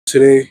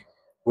Today,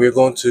 we're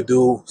going to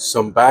do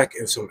some back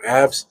and some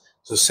abs.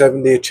 So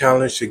 7-day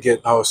challenge to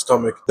get our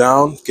stomach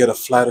down, get a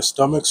flatter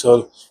stomach.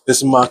 So this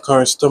is my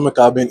current stomach.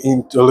 I've been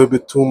eating a little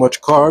bit too much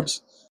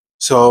carbs.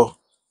 So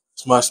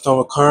it's my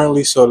stomach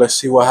currently. So let's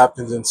see what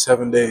happens in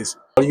 7 days.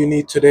 All you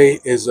need today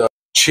is a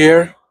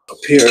chair, a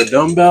pair of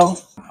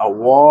dumbbell, a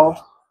wall.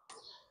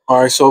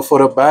 All right, so for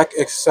the back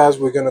exercise,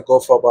 we're going to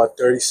go for about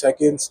 30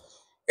 seconds.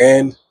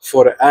 And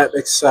for the ab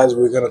exercise,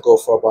 we're going to go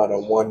for about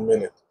 1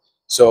 minute.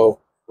 So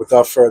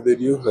without further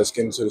ado, let's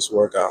get into this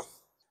workout.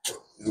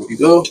 Here we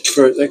go.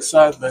 First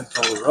exercise, bent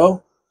over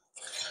row.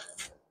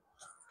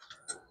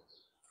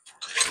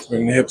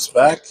 Bring the hips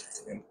back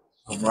and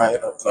come right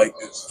up like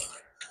this.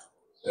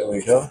 There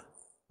we go.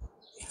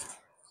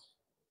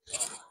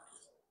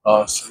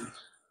 Awesome.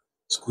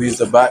 Squeeze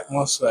the back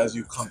muscle as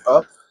you come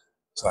up.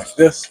 It's like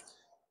this.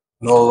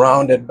 No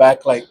rounded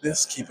back like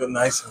this. Keep it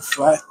nice and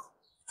flat.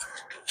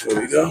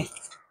 There we go.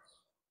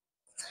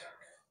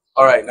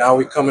 All right, now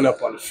we're coming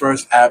up on the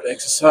first ab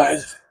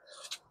exercise.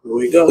 Here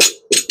we go.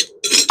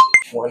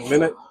 1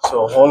 minute.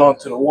 So hold on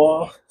to the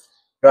wall.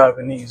 Drive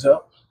the knees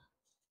up.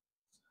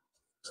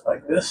 Just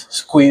like this.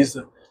 Squeeze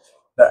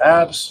the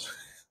abs.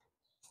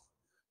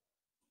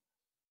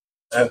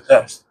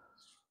 Fantastic.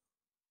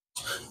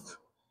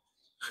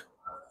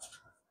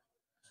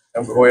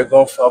 And we're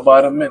going for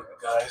about a minute,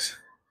 guys.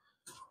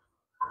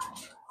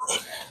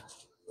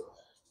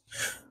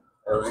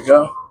 There we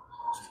go.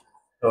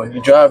 So when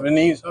you drive the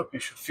knees up, you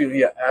should feel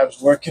your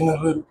abs working a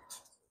little.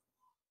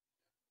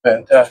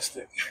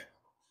 Fantastic.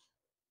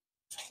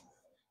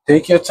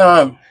 Take your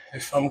time.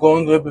 If I'm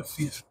going a little bit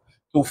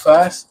too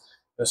fast,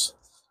 just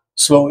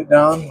slow it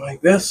down like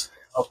this.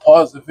 I'll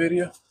pause the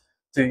video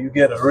till you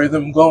get a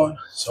rhythm going.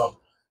 So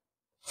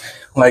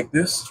like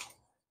this.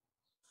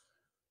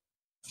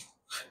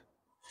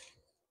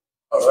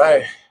 All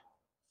right.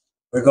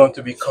 We're going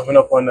to be coming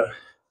up on the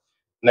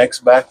next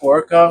back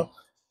workout,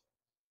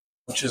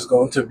 which is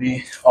going to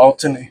be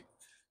alternate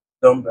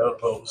dumbbell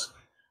rows.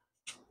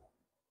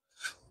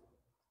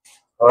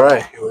 All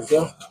right, here we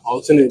go.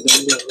 Alternate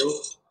dumbbell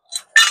rows.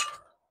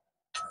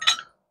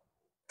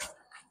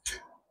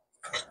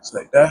 Just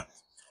like that.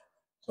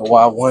 So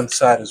while one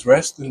side is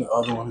resting, the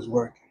other one is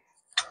working.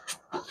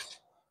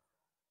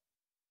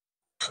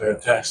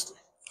 Fantastic.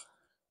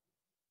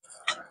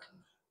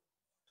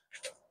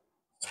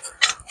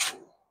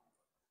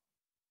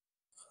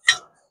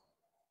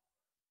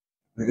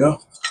 Here we go.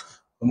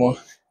 Come on.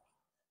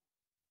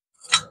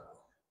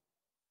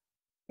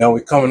 Now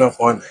we're coming up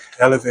on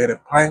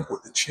elevated plank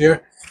with the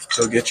chair.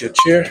 So get your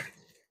chair.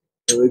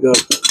 Here we go.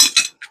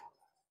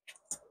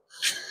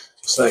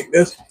 Just like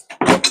this.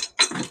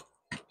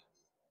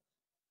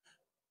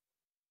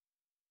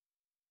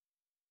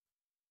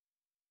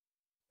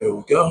 Here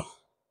we go.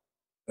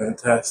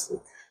 Fantastic.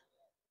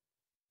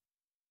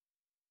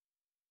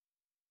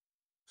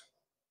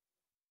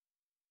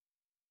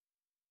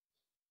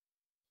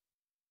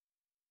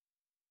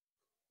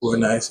 We're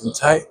nice and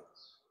tight.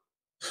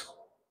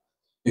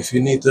 If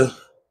you need to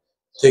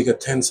take a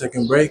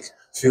 10-second break,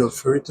 feel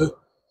free to.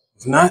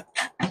 If not,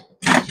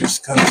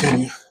 just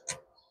continue.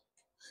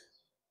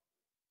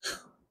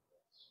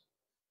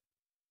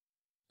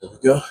 There we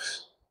go.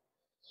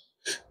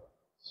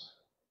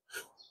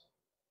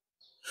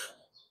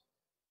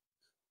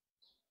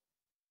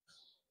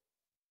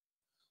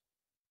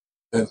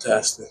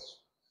 Fantastic.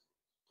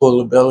 Pull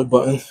the belly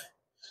button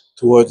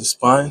towards the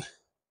spine.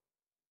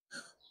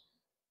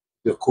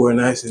 Your core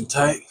nice and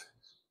tight.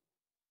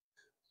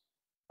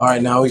 All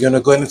right, now we're going to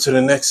go into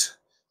the next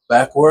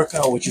back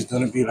workout, which is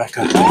going to be like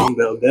a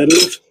dumbbell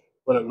deadlift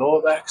for the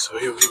lower back. So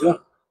here we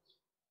go.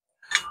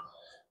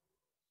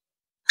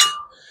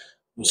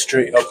 Go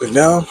straight up and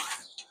down.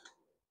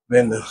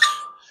 Bend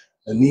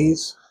the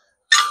knees.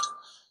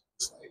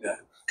 Just like that.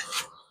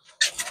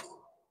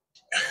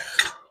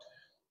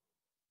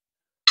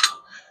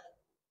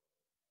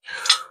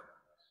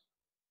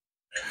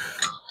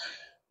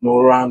 No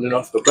rounding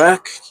off the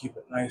back. Keep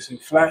it nice and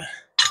flat.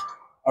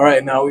 All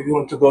right, now we're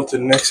going to go to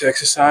the next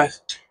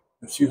exercise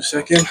in a few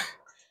seconds,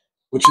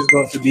 which is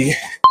going to be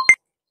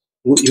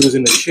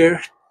using the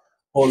chair.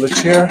 Hold the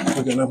chair.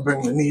 We're going to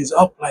bring the knees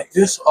up like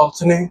this,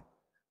 alternate.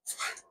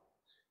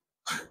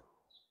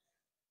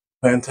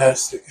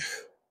 Fantastic.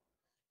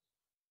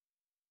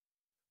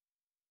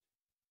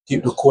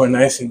 Keep the core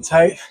nice and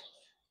tight.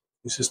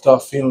 You should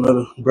start feeling a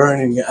little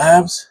burn in your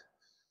abs.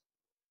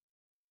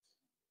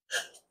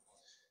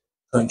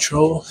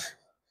 Control.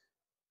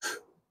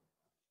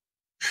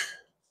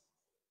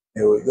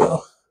 Here we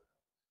go.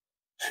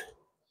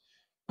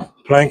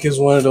 Plank is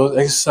one of those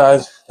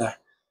exercises that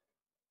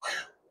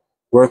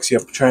works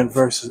your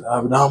transversus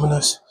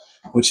abdominis,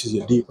 which is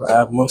your deeper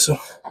ab muscle.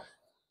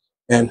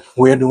 And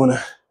we're doing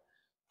a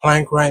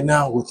plank right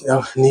now with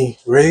the knee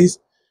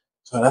raised.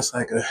 So that's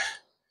like a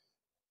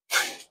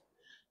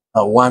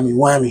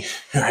whammy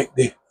right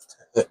there.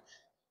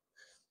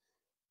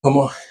 Come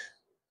on.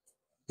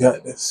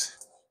 Got this.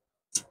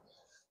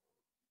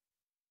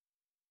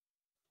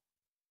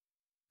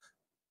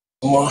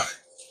 Come on.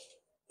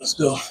 Let's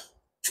go.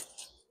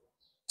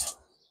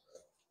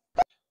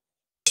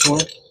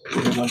 one.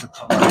 We're going to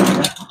come out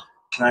here,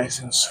 nice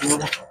and slow,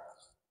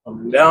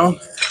 coming down.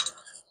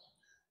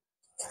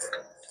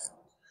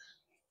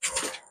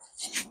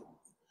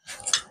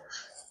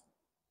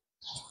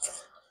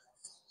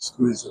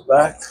 Squeeze it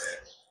back,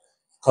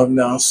 come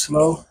down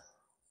slow,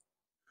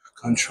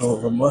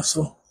 control the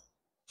muscle.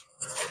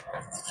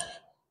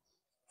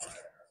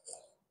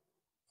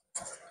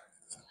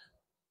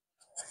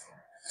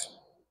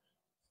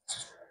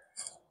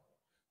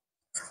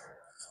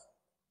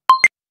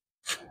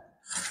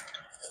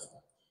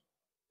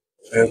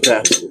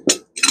 Fantastic.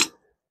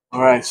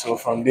 All right, so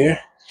from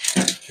there,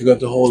 you're going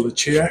to hold the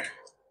chair,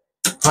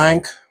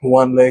 plank,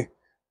 one leg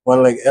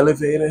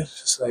elevated,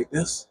 just like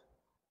this.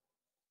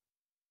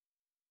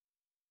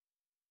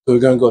 So we're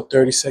going to go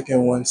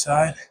 30-second one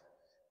side,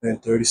 then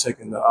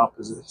 30-second the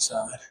opposite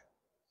side.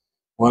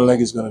 One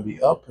leg is going to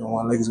be up and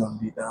one leg is going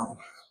to be down.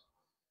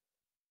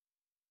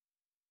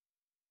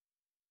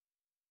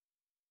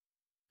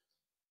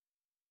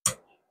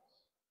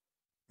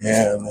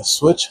 And let's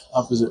switch.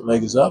 Opposite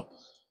leg is up.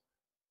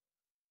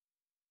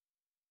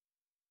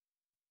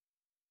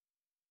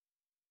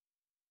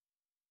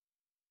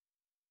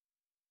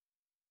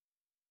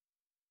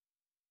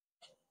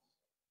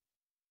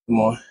 Come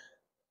on.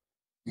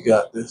 You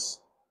got this.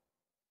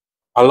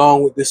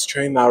 Along with this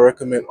training, I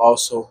recommend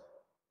also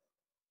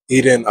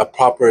eating a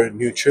proper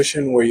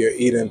nutrition where you're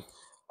eating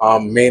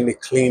mainly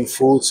clean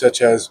food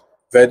such as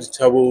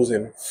vegetables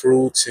and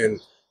fruits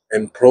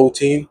and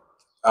protein.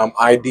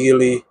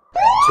 Ideally,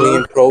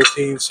 clean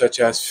protein such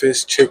as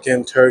fish,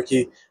 chicken,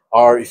 turkey,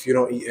 or if you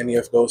don't eat any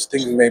of those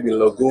things, maybe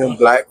legume,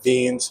 black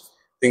beans,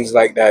 things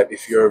like that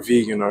if you're a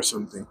vegan or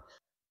something.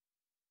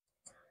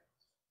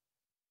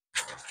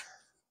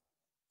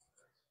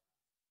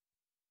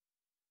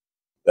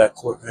 That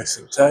core nice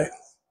and tight.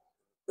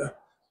 Yeah.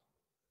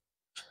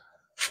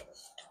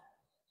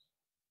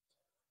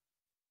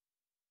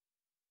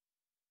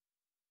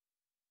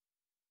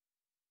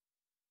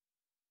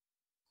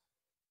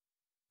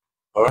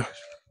 All right.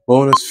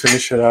 Bonus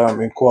finish that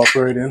I'm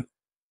incorporating,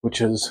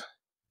 which is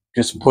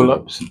just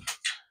pull-ups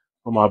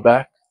on my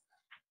back.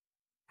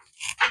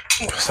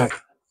 It's like,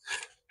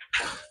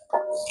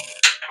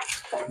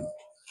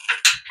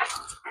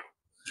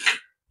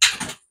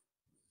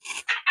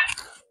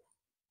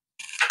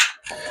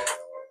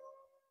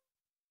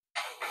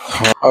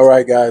 all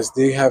right, guys,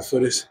 there you have for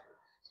this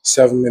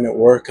 7-minute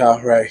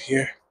workout right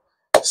here.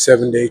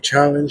 7-day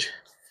challenge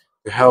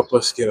to help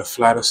us get a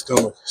flatter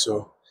stomach.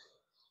 So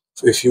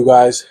if you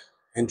guys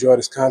enjoy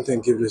this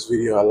content, give this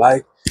video a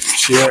like,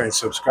 share, and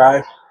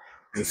subscribe,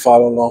 and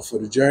follow along for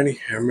the journey.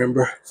 And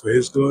remember, for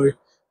His glory,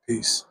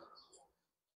 peace.